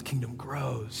how God's kingdom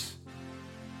grows.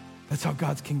 That's how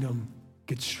God's kingdom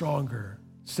gets stronger.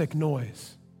 Sick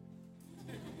noise.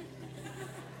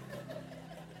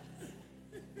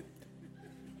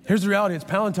 Here's the reality, it's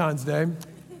Valentine's Day.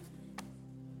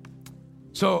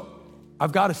 So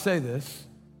I've got to say this.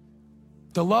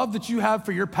 The love that you have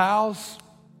for your pals,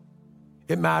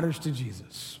 it matters to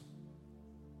Jesus.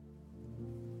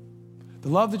 The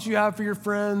love that you have for your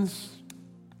friends,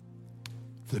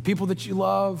 for the people that you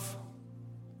love,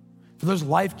 for those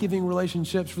life-giving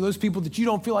relationships, for those people that you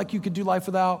don't feel like you could do life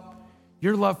without,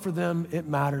 your love for them, it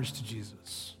matters to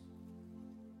Jesus.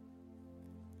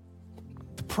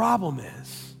 The problem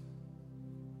is,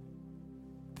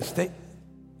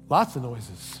 lots of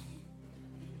noises.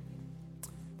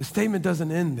 The statement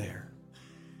doesn't end there.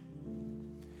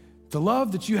 The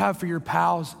love that you have for your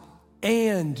pals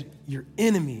and your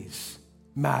enemies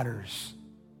matters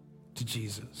to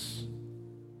Jesus.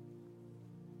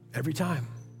 Every time.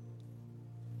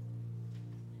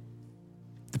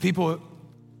 The people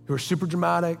who are super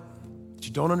dramatic, that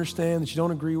you don't understand, that you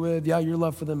don't agree with, yeah, your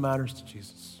love for them matters to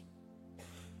Jesus.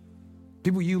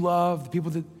 People you love, the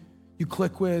people that you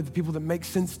click with, the people that make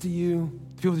sense to you,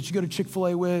 the people that you go to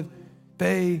Chick-fil-A with,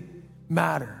 they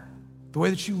matter. The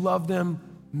way that you love them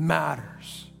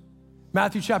matters.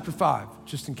 Matthew chapter 5,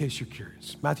 just in case you're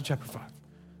curious. Matthew chapter 5,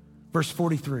 verse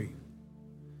 43.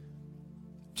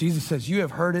 Jesus says, you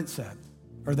have heard it said,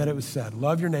 or that it was said,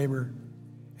 love your neighbor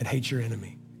and hate your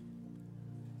enemy.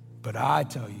 But I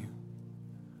tell you,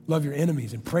 love your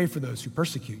enemies and pray for those who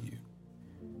persecute you,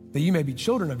 that you may be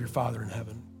children of your Father in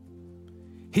heaven.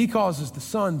 He causes the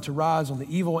sun to rise on the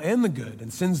evil and the good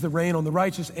and sends the rain on the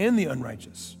righteous and the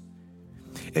unrighteous.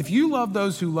 If you love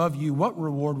those who love you, what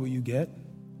reward will you get?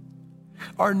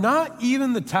 Are not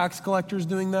even the tax collectors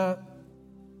doing that?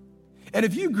 And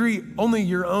if you greet only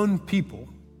your own people,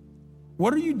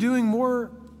 what are you doing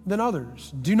more than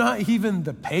others? Do not even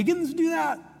the pagans do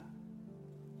that?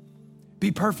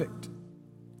 Be perfect,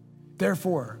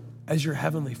 therefore, as your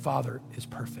heavenly Father is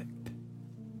perfect.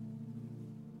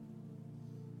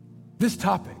 This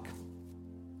topic,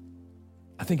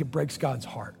 I think it breaks God's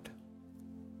heart.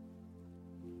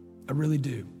 I really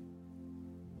do.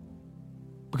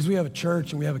 Because we have a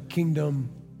church and we have a kingdom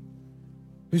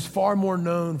who's far more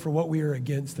known for what we are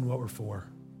against than what we're for.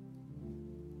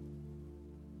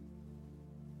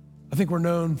 I think we're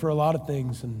known for a lot of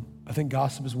things, and I think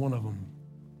gossip is one of them.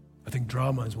 I think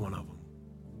drama is one of them.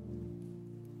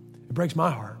 It breaks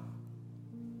my heart.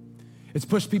 It's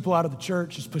pushed people out of the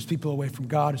church. It's pushed people away from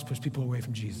God. It's pushed people away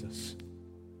from Jesus.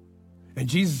 And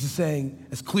Jesus is saying,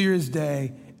 as clear as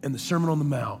day in the Sermon on the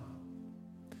Mount,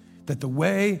 that the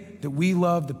way that we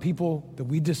love the people that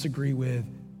we disagree with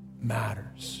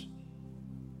matters.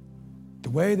 The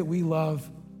way that we love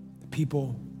the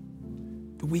people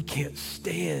that we can't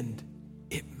stand,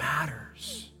 it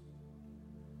matters.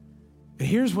 And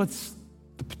here's what's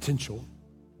the potential,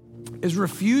 is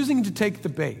refusing to take the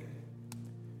bait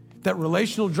that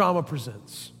relational drama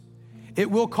presents. It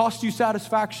will cost you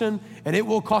satisfaction and it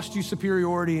will cost you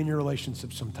superiority in your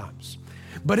relationships sometimes.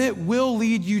 But it will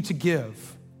lead you to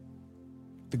give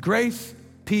the grace,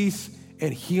 peace,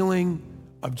 and healing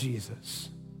of Jesus.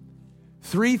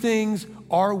 3 things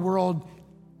our world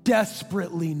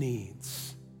desperately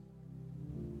needs.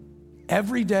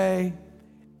 Every day,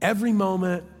 every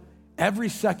moment, every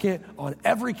second, on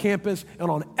every campus, and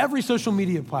on every social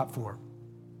media platform.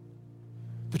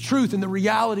 The truth and the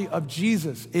reality of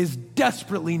Jesus is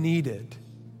desperately needed.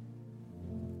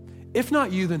 If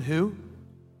not you, then who?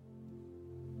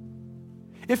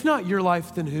 If not your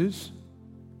life, then whose?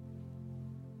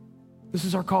 This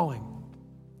is our calling.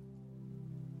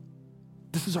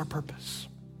 This is our purpose.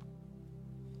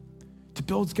 To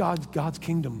build God's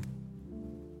kingdom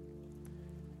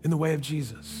in the way of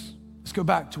Jesus. Let's go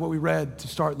back to what we read to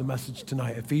start the message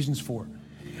tonight, Ephesians 4.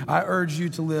 I urge you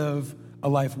to live a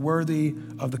life worthy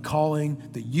of the calling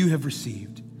that you have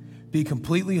received. Be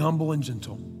completely humble and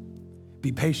gentle.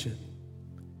 Be patient,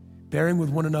 bearing with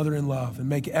one another in love, and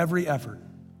make every effort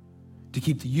to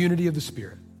keep the unity of the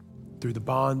Spirit through the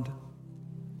bond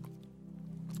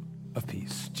of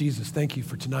peace. Jesus, thank you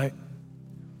for tonight.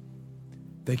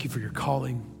 Thank you for your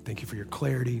calling. Thank you for your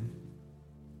clarity.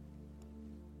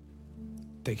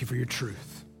 Thank you for your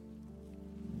truth.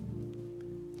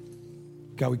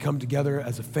 God, we come together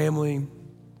as a family,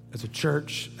 as a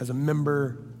church, as a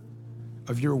member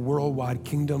of your worldwide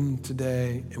kingdom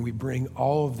today, and we bring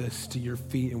all of this to your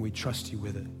feet and we trust you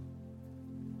with it.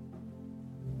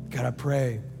 God, I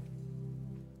pray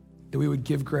that we would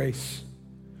give grace,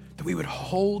 that we would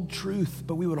hold truth,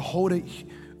 but we would hold it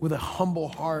with a humble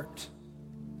heart,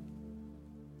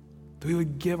 that we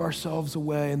would give ourselves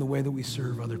away in the way that we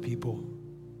serve other people,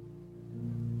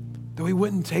 that we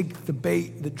wouldn't take the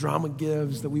bait that drama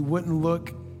gives, that we wouldn't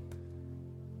look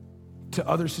to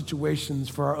other situations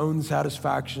for our own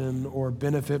satisfaction or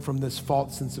benefit from this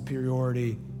false sense of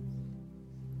superiority.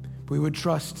 But we would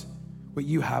trust what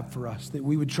you have for us, that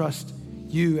we would trust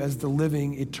you as the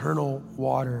living, eternal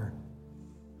water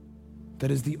that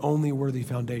is the only worthy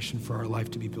foundation for our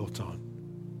life to be built on.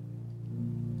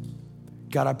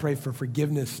 God, I pray for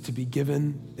forgiveness to be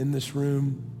given in this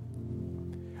room.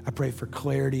 I pray for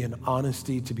clarity and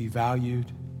honesty to be valued.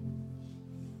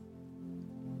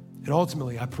 And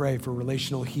ultimately, I pray for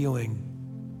relational healing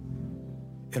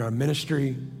in our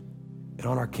ministry and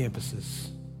on our campuses.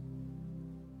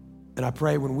 And I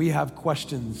pray when we have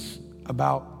questions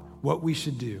about what we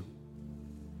should do,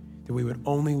 that we would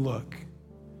only look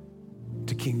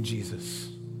to King Jesus.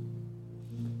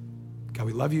 God,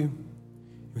 we love you.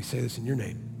 And we say this in your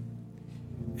name.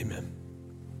 Amen.